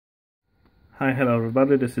Hi, hello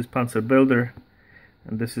everybody, this is Panzer Builder,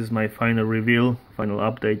 and this is my final reveal, final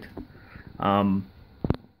update of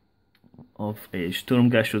a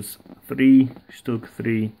StuG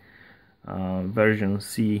III version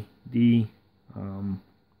CD.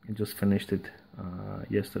 I just finished it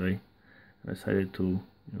yesterday. I decided to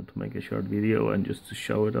make a short video and just to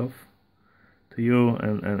show it off to you,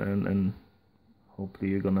 and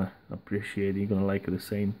hopefully you're gonna appreciate it, you're gonna like it the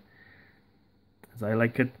same as I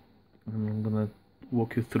like it. I'm gonna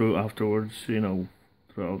walk you through afterwards,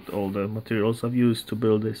 throughout all the materials I've used to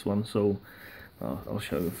build this one. So I'll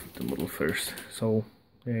show you the model first. So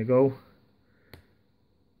there you go,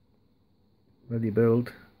 ready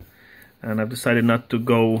build. And I've decided not to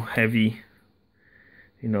go heavy,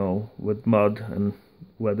 with mud and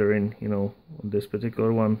weathering, on this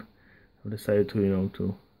particular one. I've decided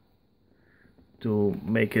to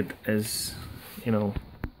make it as,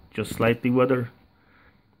 just slightly weather.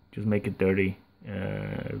 Just make it dirty,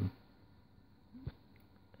 and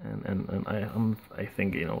I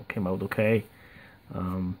think came out okay.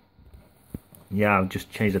 Yeah, I've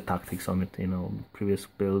just changed the tactics on it. Previous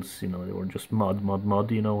builds, they were just mud,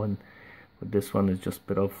 and with this one it's just a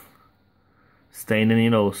bit of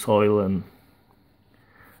staining, soil and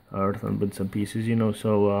earth and bits and pieces,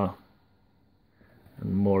 so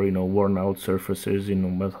and more, worn out surfaces,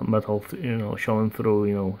 metal, showing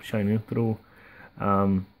through, shining through.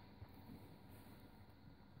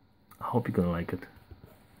 I hope you're gonna like it,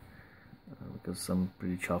 because I'm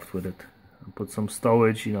pretty chuffed with it. I put some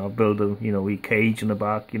stowage, I built a wee cage in the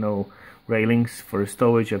back, railings for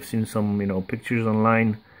stowage. I've seen some pictures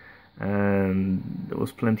online, and there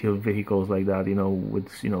was plenty of vehicles like that, with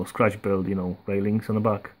scratch build, railings on the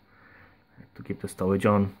back to keep the stowage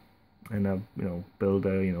on. And I've built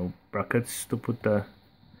brackets to put the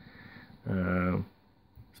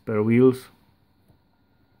spare wheels.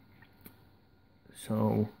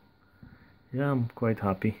 So yeah, I'm quite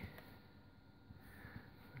happy.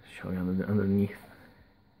 Show you underneath.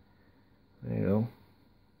 There you go.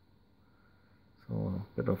 So a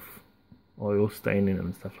bit of oil staining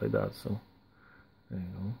and stuff like that. So there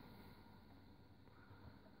you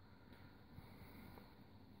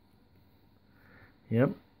go. Yep.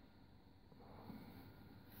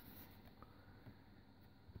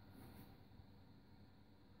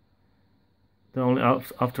 The only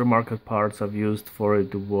aftermarket parts I've used for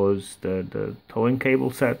it was the towing cable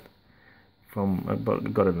set from, I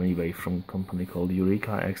got it on eBay from a company called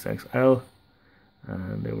Eureka XXL,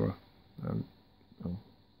 and they were the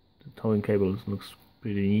towing cable looks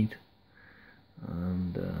pretty neat,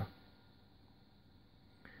 and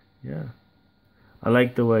yeah, I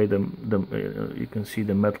like the way you can see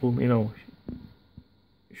the metal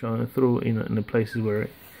showing through in the places where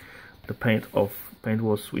the paint was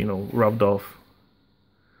rubbed off.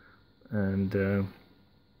 And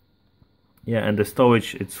yeah, and the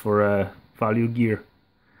stowage, it's for value gear,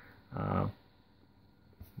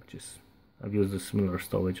 which is, I've used a similar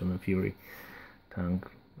stowage on the Fury tank.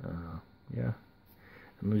 Yeah,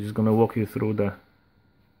 and I'm just gonna walk you through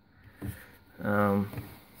the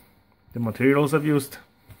materials I've used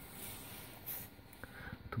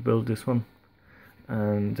to build this one,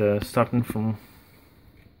 and starting from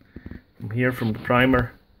here, from the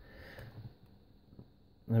primer.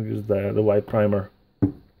 I've used the white primer.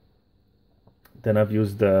 Then I've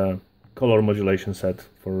used the color modulation set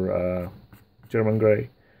for German grey,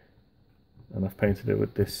 and I've painted it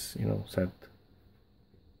with this set.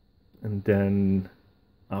 And then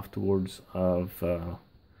afterwards I've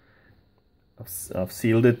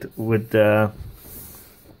sealed it with the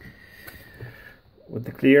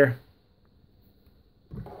clear,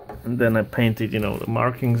 and then I painted the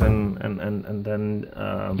markings, and then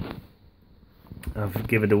I've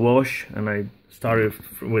given it a wash, and I started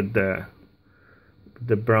with the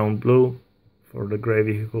brown blue for the grey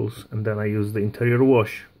vehicles, and then I used the interior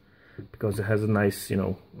wash because it has a nice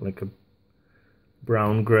like a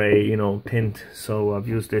brown grey tint. So I've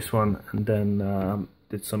used this one, and then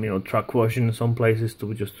did some truck washing in some places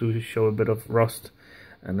just to show a bit of rust,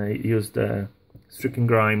 and I used the stricken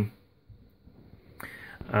grime,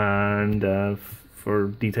 and for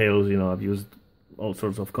details I've used all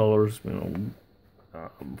sorts of colors,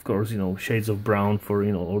 of course shades of brown for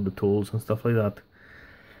all the tools and stuff like that.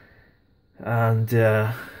 And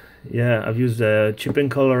yeah, I've used the chipping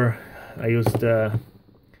color. I used the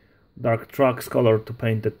dark trucks color to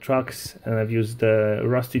paint the trucks, and I've used the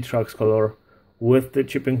rusty trucks color with the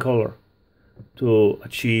chipping color to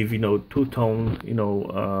achieve two-tone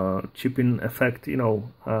chipping effect, so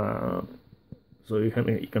you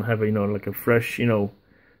can have like a fresh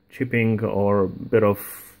chipping, or a bit of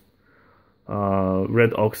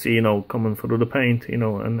red oxy, you know, coming through the paint, you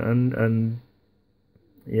know, and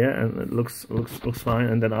yeah, and it looks fine.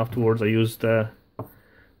 And then afterwards I used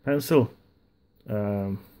pencil,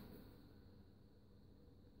 6B,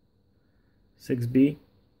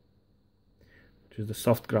 which is the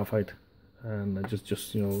soft graphite, and I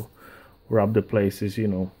just you know, rub the places, you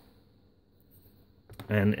know,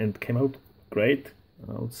 and it came out great,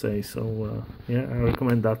 I would say. So yeah, I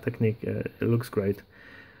recommend that technique. It looks great.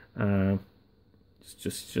 It's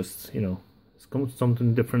just you know, it's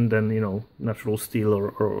something different than, you know, natural steel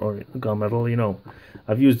or gunmetal. You know,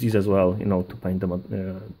 I've used these as well, you know, to paint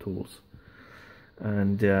them tools.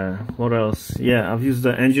 And what else? Yeah, I've used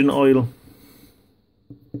the engine oil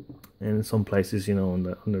in some places, you know, on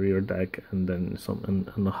the rear deck, and then some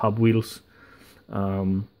on the hub wheels,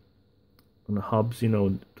 on the hubs, you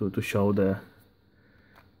know, to show the,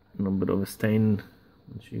 you know, bit of a stain,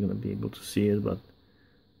 which you're gonna be able to see it, but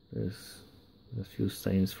there's a few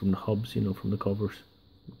stains from the hubs, you know, from the covers,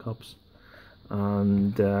 the cups.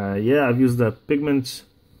 And yeah, I've used the pigments: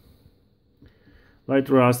 light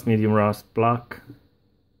rust, medium rust, black,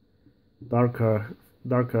 dark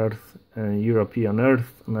earth, and European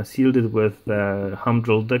earth, and I sealed it with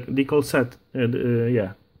Humdrol decal set.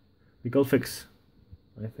 Yeah, decal fix,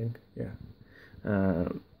 I think. Yeah,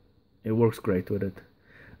 it works great with it.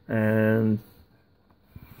 And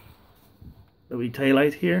the wee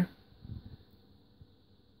taillight here,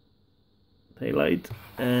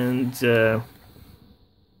 and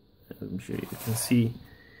I'm sure you can see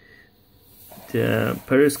the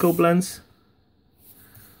periscope lens.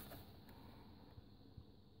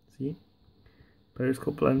 See,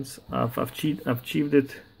 periscope lens. I've achieved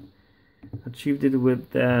it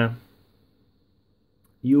with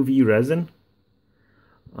UV resin.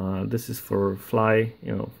 This is for fly,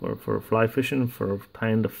 you know, for fly fishing, for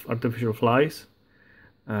tying the artificial flies,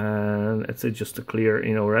 and it's just a clear,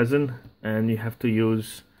 you know, resin, and you have to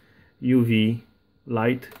use UV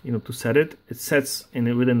light, you know, to set it. It sets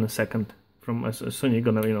within a second from as soon you're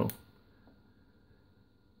gonna, you know,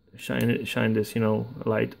 shine this, you know,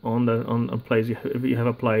 light on a place. If you have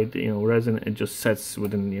applied, you know, resin, it just sets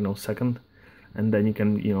within, you know, second, and then you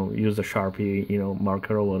can, you know, use a Sharpie, you know,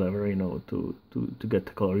 marker or whatever, you know, to get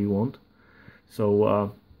the color you want.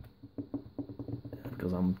 So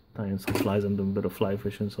because I'm tying some flies and doing a bit of fly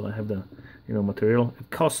fishing, so I have the, you know, material. It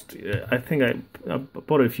cost, I think I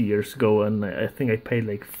bought it a few years ago, and I think I paid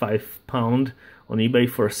like £5 on eBay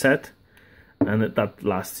for a set, and that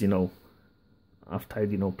lasts, you know, I've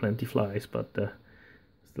tied, you know, plenty flies, but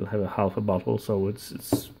still have a half a bottle, so it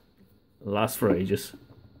lasts for ages.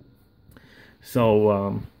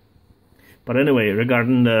 So but anyway,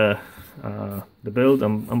 regarding the build,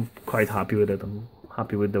 I'm quite happy with it. I'm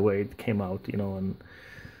happy with the way it came out, you know, and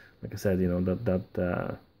like I said, you know,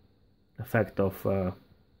 that effect of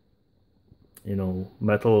you know,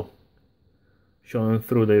 metal showing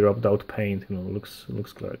through the rubbed out paint, you know, looks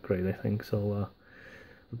great, I think. So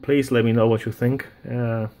please let me know what you think.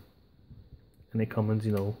 Any comments,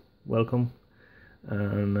 you know, welcome.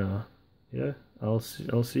 And yeah, I'll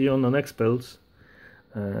see you on the next builds.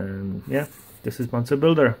 And yeah, this is Monster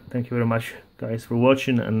Builder. Thank you very much, guys, for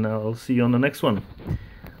watching, and I'll see you on the next one.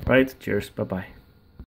 Right, cheers, bye bye.